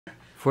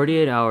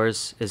48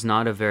 hours is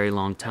not a very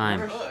long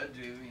time,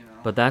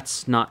 but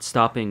that's not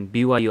stopping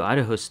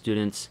BYU-Idaho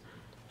students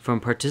from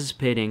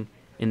participating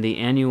in the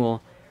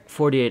annual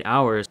 48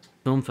 Hours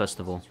Film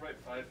Festival.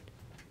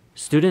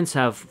 Students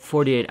have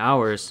 48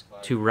 hours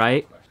to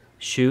write,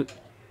 shoot,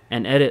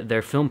 and edit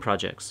their film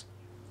projects.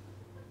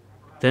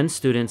 Then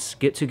students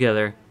get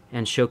together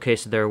and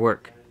showcase their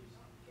work.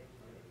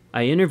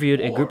 I interviewed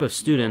a group of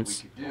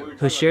students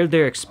who shared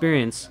their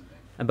experience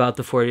about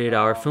the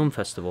 48-Hour Film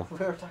Festival.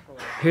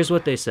 Here's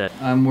what they said.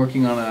 I'm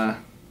working on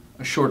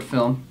a short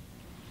film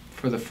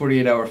for the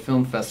 48-Hour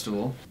Film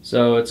Festival.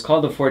 So it's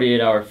called the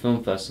 48-Hour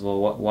Film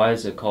Festival. Why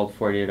is it called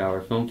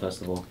 48-Hour Film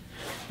Festival?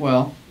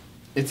 Well,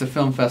 it's a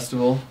film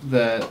festival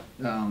that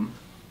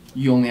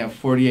you only have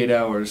 48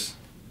 hours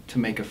to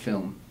make a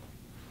film,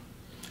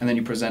 and then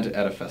you present it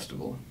at a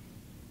festival.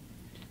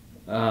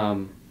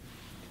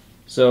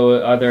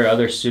 So are there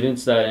other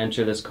students that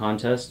enter this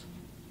contest?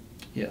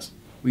 Yes.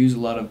 We use a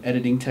lot of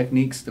editing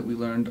techniques that we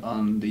learned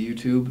on the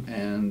YouTube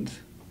and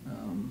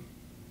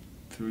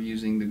through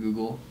using the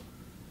Google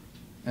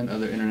and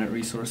other internet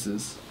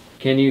resources.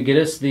 Can you get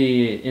us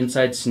the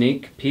inside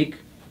sneak peek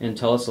and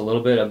tell us a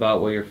little bit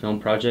about what your film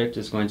project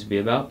is going to be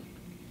about?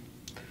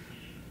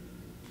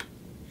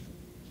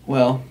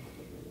 Well,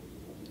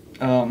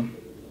 we're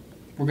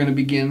going to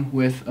begin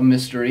with a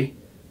mystery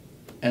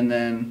and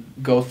then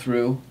go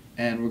through,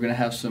 and we're going to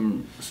have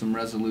some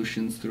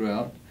resolutions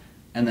throughout,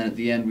 and then at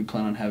the end we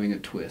plan on having a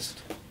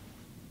twist.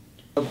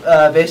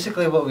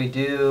 Basically what we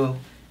do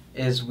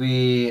is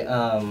we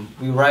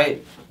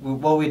write,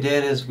 what we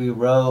did is we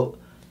wrote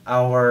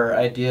our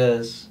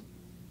ideas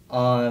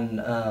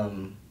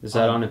on... Is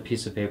that on a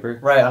piece of paper?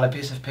 Right, on a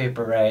piece of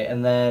paper, right.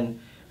 And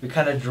then we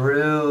kind of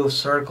drew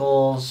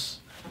circles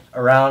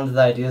around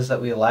the ideas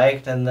that we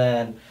liked, and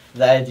then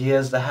the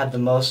ideas that had the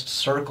most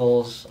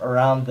circles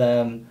around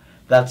them,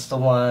 that's the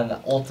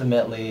one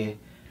ultimately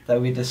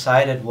that we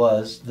decided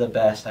was the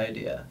best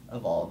idea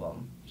of all of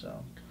them.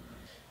 So,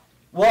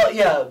 well,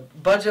 yeah,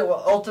 budget,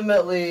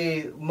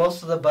 ultimately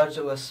most of the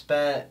budget was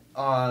spent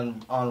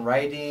on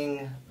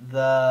writing,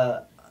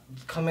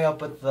 coming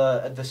up with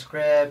the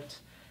script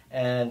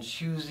and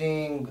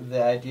choosing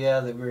the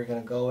idea that we were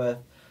going to go with.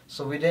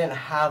 So we didn't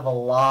have a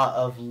lot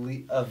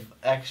of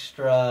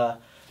extra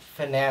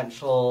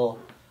financial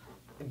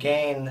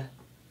gain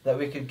that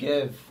we could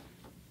give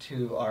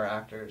to our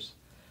actors.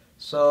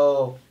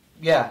 So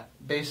yeah,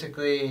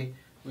 basically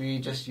we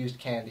just used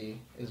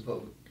candy is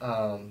what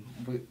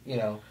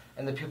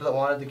and the people that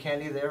wanted the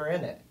candy, they were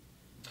in it.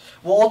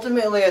 Well,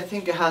 ultimately I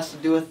think it has to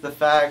do with the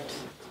fact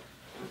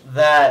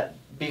that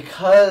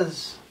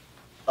because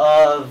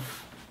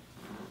of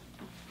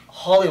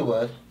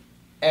Hollywood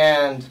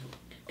and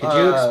could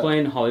you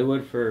explain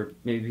Hollywood for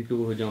maybe people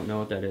who don't know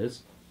what that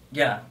is?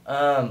 Yeah,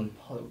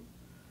 Hollywood.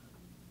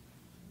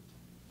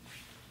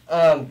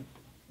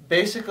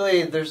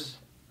 Basically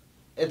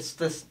it's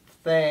this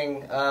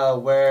thing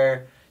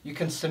where you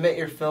can submit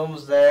your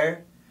films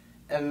there,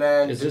 and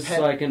then... Is this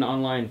like an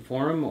online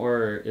forum,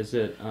 or is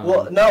it...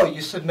 Well, no,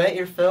 you submit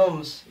your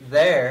films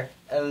there,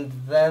 and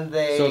then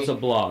they... So it's a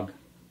blog?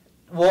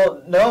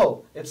 Well,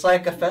 no, it's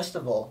like a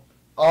festival,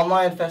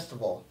 online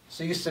festival.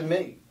 So you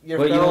submit your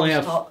films...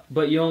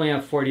 But you only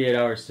have 48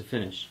 hours to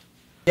finish.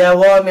 Yeah,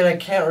 well, I mean, I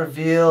can't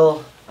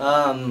reveal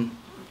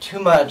too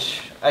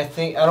much. I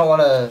don't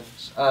want to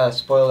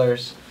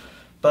spoilers,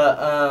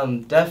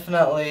 but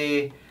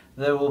definitely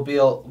there will be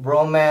a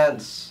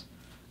romance,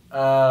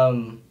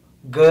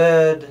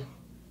 good,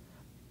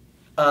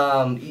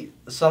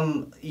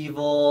 some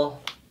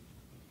evil.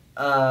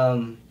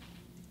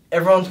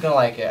 Everyone's gonna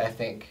like it, I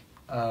think.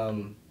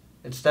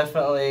 It's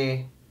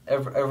definitely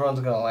everyone's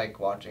gonna like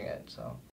watching it. So.